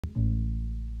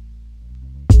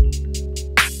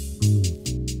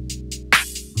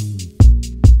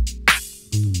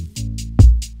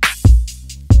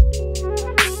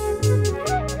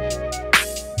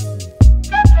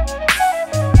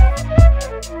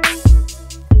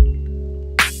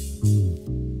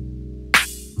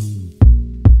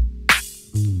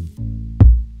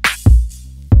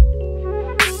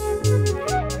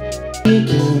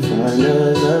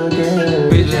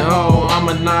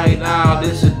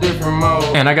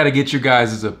Man, I gotta get your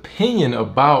guys' opinion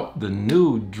about the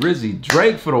new Drizzy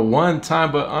Drake for the one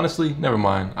time, but honestly, never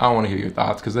mind. I don't wanna hear your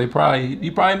thoughts because you probably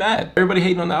mad. Everybody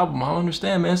hating on the album, I don't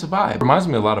understand, man, it's a vibe. Reminds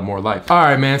me a lot of More Life. All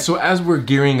right, man, so as we're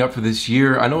gearing up for this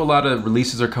year, I know a lot of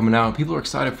releases are coming out. People are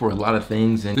excited for a lot of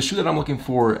things, and the shoe that I'm looking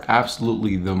for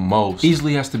absolutely the most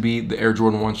easily has to be the Air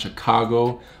Jordan 1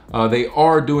 Chicago. They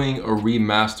are doing a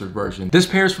remastered version. This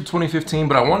pair is from 2015,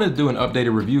 but I wanted to do an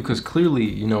updated review because clearly,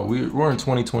 you know, we're in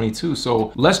 2022.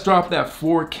 So let's drop that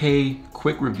 4K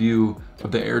quick review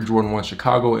of the Air Jordan 1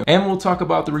 Chicago, and we'll talk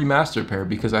about the remastered pair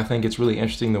because I think it's really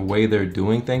interesting the way they're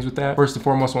doing things with that. First and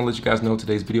foremost, I want to let you guys know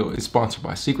today's video is sponsored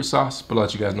by Secret Sauce, but I'll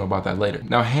let you guys know about that later.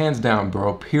 Now, hands down,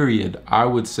 bro, period, I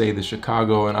would say the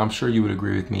Chicago, and I'm sure you would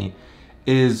agree with me,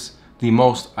 is the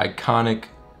most iconic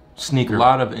sneaker. A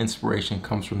lot of inspiration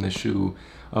comes from this shoe.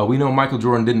 We know Michael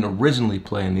Jordan didn't originally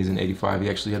play in these in '85. He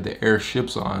actually had the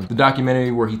Airships on. The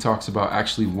documentary where he talks about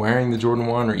actually wearing the Jordan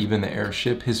 1 or even the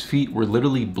Airship, his feet were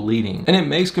literally bleeding. And it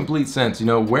makes complete sense. You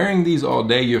know, wearing these all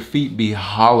day, your feet be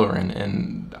hollering,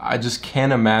 and I just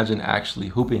can't imagine actually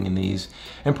hooping in these.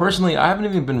 And personally, I haven't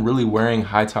even been really wearing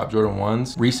high top Jordan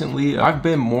 1s recently. I've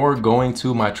been more going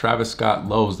to my Travis Scott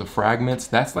lows, the Fragments.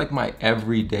 That's like my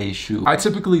everyday shoe. I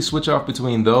typically switch off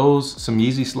between those, some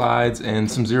Yeezy slides,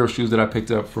 and some Zero shoes that I picked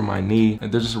up for my knee.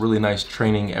 And they're just a really nice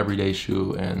training everyday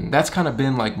shoe, and that's kind of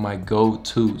been like my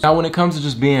go-tos. Now, when it comes to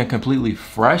just being completely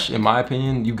fresh, in my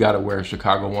opinion, you gotta wear a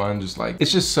Chicago 1. Just like,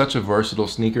 it's just such a versatile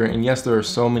sneaker, and yes, there are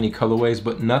so many colorways,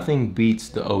 but nothing beats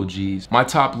the OGs. My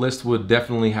top list would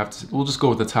definitely have to, we'll just go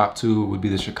with the top two, would be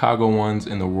the Chicago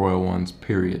 1s and the Royal 1s,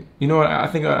 period. You know what, I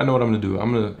think I know what I'm gonna do.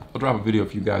 I'll drop a video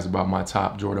for you guys about my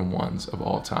top Jordan 1s of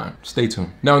all time. Stay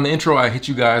tuned. Now, in the intro, I hit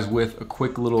you guys with a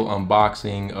quick little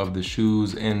unboxing of the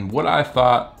shoes and what I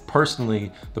thought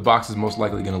personally the box is most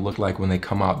likely going to look like when they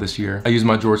come out this year. I use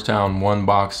my Georgetown 1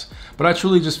 box, but I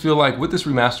truly just feel like with this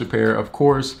remastered pair, of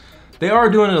course, they are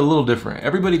doing it a little different.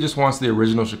 Everybody just wants the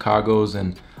original Chicagos,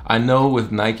 and I know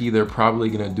with Nike, they're probably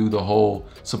gonna do the whole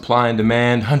supply and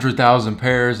demand, 100,000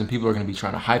 pairs, and people are gonna be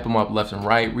trying to hype them up left and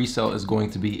right. Resale is going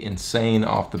to be insane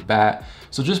off the bat.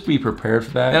 So just be prepared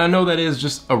for that. And I know that is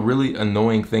just a really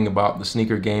annoying thing about the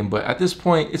sneaker game, but at this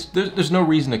point, there's no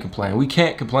reason to complain. We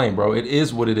can't complain, bro. It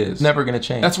is what it is. It's never gonna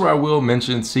change. That's where I will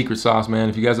mention Secret Sauce, man.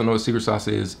 If you guys don't know what Secret Sauce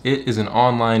is, it is an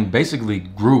online, basically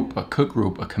group, a cook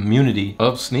group, a community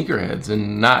of sneakerheads,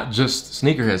 and not just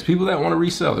sneakerheads. People that wanna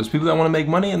resell. There's people that wanna make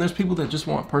money, and there's people that just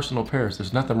want personal pairs.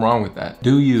 There's nothing wrong with that.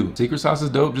 Do you? Secret Sauce is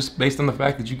dope just based on the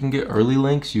fact that you can get early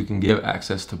links, you can give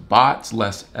access to bots,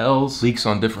 less L's, leaks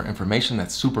on different information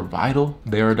that's super vital.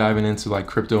 They are diving into like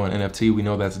crypto and NFT. We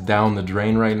know that's down the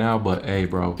drain right now, but hey,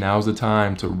 bro, now's the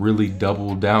time to really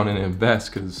double down and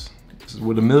invest, because this is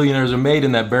what the millionaires are made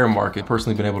in that bear market.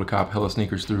 Personally been able to cop hella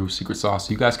sneakers through Secret Sauce,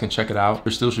 so you guys can check it out.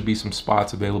 There still should be some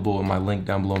spots available in my link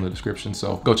down below in the description,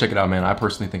 so go check it out, man. I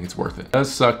personally think it's worth it. It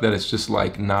does suck that it's just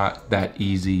like not that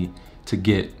easy to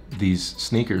get these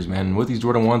sneakers, man. And with these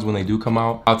Jordan 1s, when they do come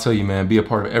out, I'll tell you, man, be a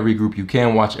part of every group you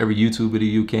can, watch every YouTube video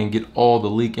you can, get all the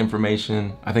leak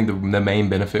information. I think the main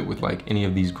benefit with like any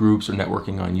of these groups or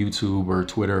networking on YouTube or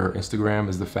Twitter or Instagram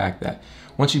is the fact that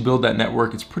once you build that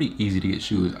network, it's pretty easy to get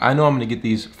shoes. I know I'm gonna get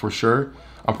these for sure.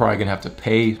 I'm probably gonna have to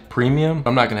pay premium.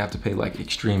 I'm not gonna have to pay like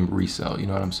extreme resale, you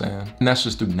know what I'm saying? And that's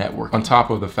just through network. On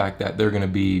top of the fact that they're gonna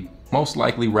be most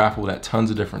likely raffled at tons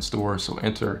of different stores, so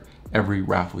enter every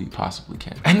raffle you possibly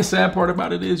can. And the sad part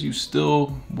about it is you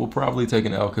still will probably take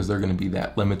an L because they're gonna be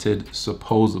that limited,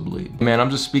 supposedly. Man, I'm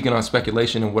just speaking on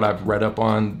speculation and what I've read up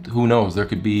on. Who knows? There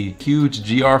could be huge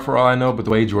GR for all I know, but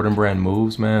the way Jordan Brand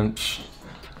moves, man,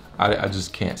 I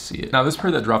just can't see it. Now, this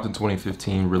pair that dropped in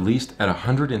 2015 released at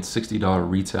 $160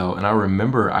 retail, and I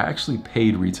remember I actually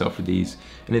paid retail for these,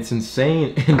 and it's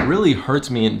insane and really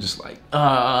hurts me and just like,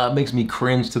 makes me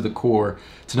cringe to the core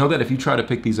to know that if you try to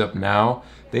pick these up now,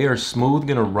 they are smooth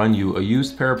gonna run you. A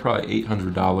used pair probably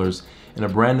 $800, and a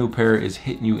brand new pair is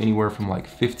hitting you anywhere from like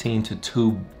 15 to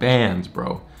 2 bands,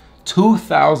 bro.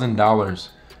 $2,000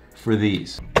 for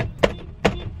these.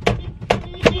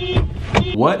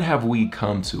 What have we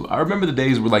come to? I remember the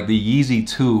days where like the Yeezy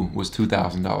 2 was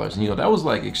 $2,000, and you know, that was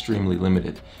like extremely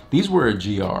limited. These were a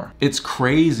GR. It's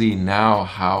crazy now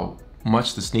how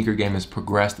much the sneaker game has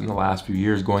progressed in the last few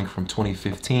years, going from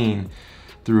 2015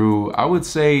 through, I would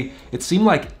say, it seemed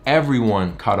like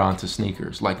everyone caught on to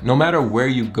sneakers. Like no matter where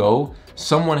you go,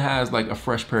 someone has like a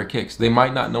fresh pair of kicks. They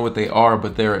might not know what they are,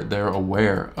 but they're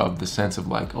aware of the sense of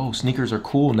like, oh, sneakers are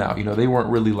cool now. You know, they weren't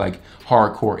really like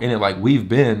hardcore in it like we've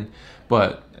been,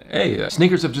 but hey,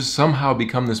 sneakers have just somehow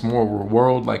become this more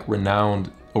world like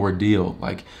renowned ordeal.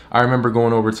 Like, I remember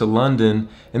going over to London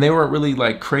and they weren't really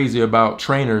like crazy about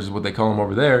trainers, what they call them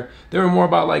over there. They were more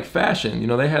about like fashion. You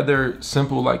know, they had their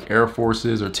simple like Air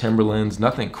Forces or Timberlands,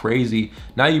 nothing crazy.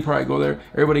 Now you probably go there,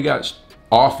 everybody got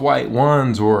off-white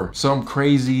ones or some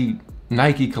crazy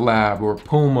Nike collab or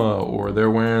Puma, or they're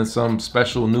wearing some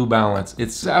special New Balance.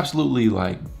 It's absolutely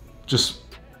like just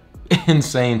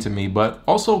insane to me, but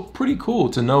also pretty cool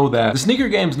to know that the sneaker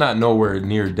game's not nowhere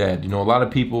near dead. You know, a lot of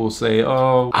people say,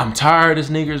 oh, I'm tired of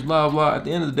sneakers, blah, blah. At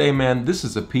the end of the day, man, this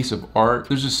is a piece of art.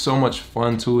 There's just so much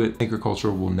fun to it. Sneaker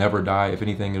culture will never die. If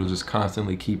anything, it'll just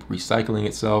constantly keep recycling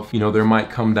itself. You know, there might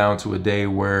come down to a day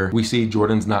where we see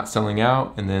Jordan's not selling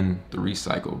out and then the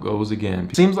recycle goes again.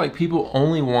 It seems like people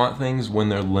only want things when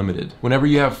they're limited. Whenever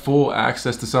you have full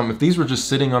access to something, if these were just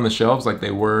sitting on the shelves like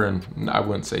they were, and I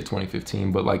wouldn't say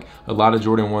 2015, but like a lot of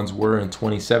Jordan 1s were in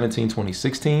 2017,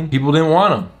 2016, people didn't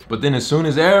want them. But then as soon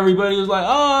as everybody was like, oh,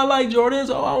 I like Jordans,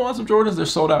 oh, I want some Jordans, they're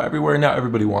sold out everywhere. Now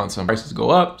everybody wants them. Prices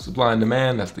go up, supply and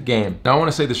demand, that's the game. Now I want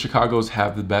to say the Chicagos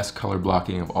have the best color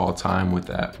blocking of all time with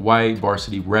that white,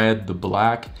 varsity red, the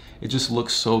black. It just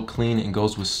looks so clean and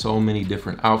goes with so many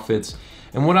different outfits.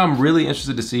 And what I'm really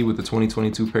interested to see with the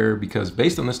 2022 pair, because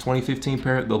based on this 2015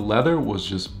 pair, the leather was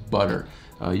just butter.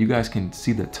 You guys can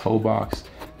see the toe box.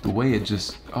 The way it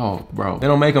just, oh, bro. They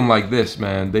don't make them like this,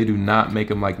 man. They do not make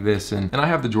them like this. And I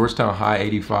have the Georgetown High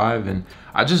 85, and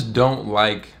I just don't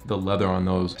like the leather on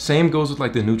those. Same goes with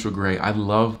like the neutral gray. I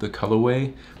love the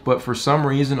colorway, but for some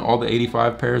reason, all the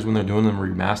 85 pairs, when they're doing them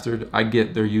remastered, I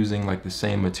get they're using like the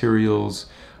same materials,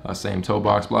 same toe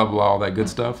box, blah, blah, all that good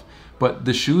stuff. But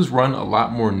the shoes run a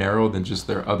lot more narrow than just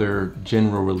their other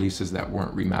general releases that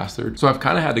weren't remastered. So I've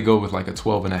kind of had to go with like a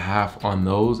 12.5 on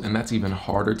those, and that's even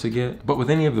harder to get. But with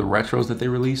any of the retros that they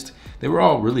released, they were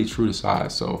all really true to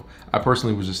size. So I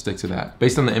personally would just stick to that.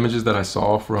 Based on the images that I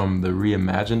saw from the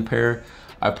Reimagined pair,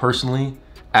 I personally,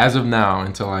 as of now,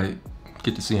 until I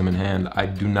get to see them in hand, I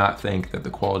do not think that the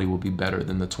quality will be better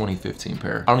than the 2015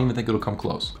 pair. I don't even think it'll come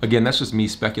close. Again, that's just me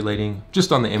speculating,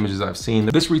 just on the images I've seen.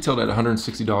 This retailed at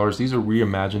 $160. These are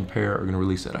Reimagined pair are gonna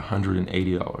release at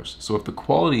 $180. So if the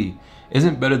quality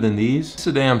isn't better than these, it's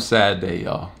a damn sad day,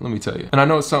 y'all, let me tell you. And I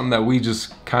know it's something that we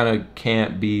just kind of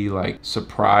can't be like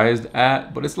surprised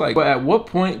at, but it's like, but at what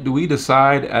point do we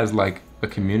decide as like a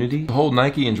community to hold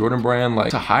Nike and Jordan brand like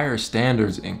to higher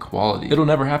standards in quality? It'll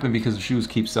never happen because the shoes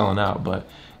keep selling out, but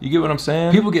you get what I'm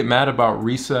saying? People get mad about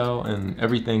resale and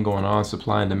everything going on,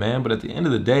 supply and demand, but at the end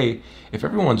of the day, if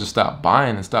everyone just stopped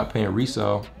buying and stopped paying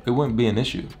resale, it wouldn't be an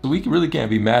issue. So we really can't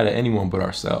be mad at anyone but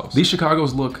ourselves. These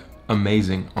Chicagos look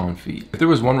amazing on feet. If there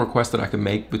was one request that I could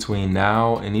make between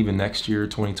now and even next year,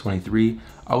 2023,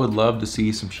 I would love to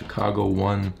see some Chicago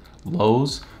 1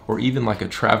 lows, or even like a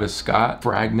Travis Scott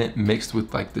fragment mixed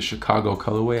with like the Chicago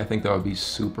colorway. I think that would be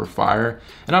super fire.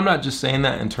 And I'm not just saying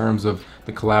that in terms of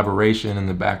the collaboration and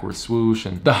the backward swoosh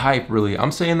and the hype, really.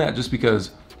 I'm saying that just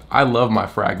because I love my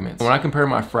fragments. When I compare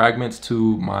my fragments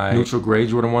to my neutral gray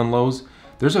Jordan 1 lows,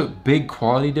 there's a big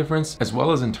quality difference, as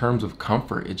well as in terms of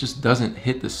comfort. It just doesn't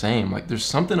hit the same. Like, there's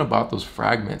something about those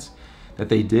fragments that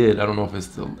they did. I don't know if it's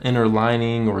the inner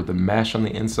lining or the mesh on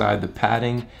the inside, the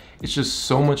padding. It's just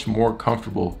so much more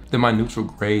comfortable than my neutral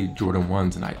gray Jordan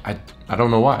 1s, and I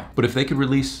don't know why. But if they could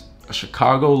release a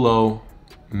Chicago low,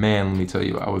 man, let me tell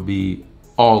you, I would be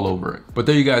all over it. But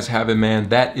there you guys have it, man.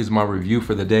 That is my review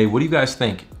for the day. What do you guys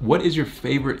think? What is your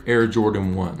favorite Air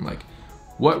Jordan 1? Like,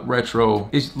 what retro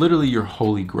is literally your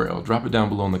holy grail? Drop it down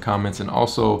below in the comments. And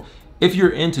also, if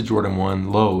you're into Jordan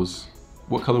 1 lows,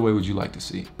 what colorway would you like to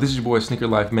see? This is your boy Sneaker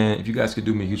Life, man. If you guys could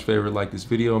do me a huge favor, like this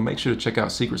video, make sure to check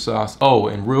out Secret Sauce. Oh,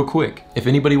 and real quick, if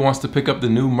anybody wants to pick up the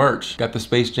new merch, got the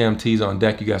Space Jam tees on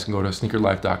deck, you guys can go to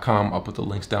sneakerlife.com. I'll put the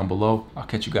links down below. I'll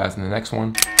catch you guys in the next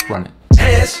one. Run it.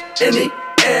 Hands in the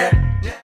air.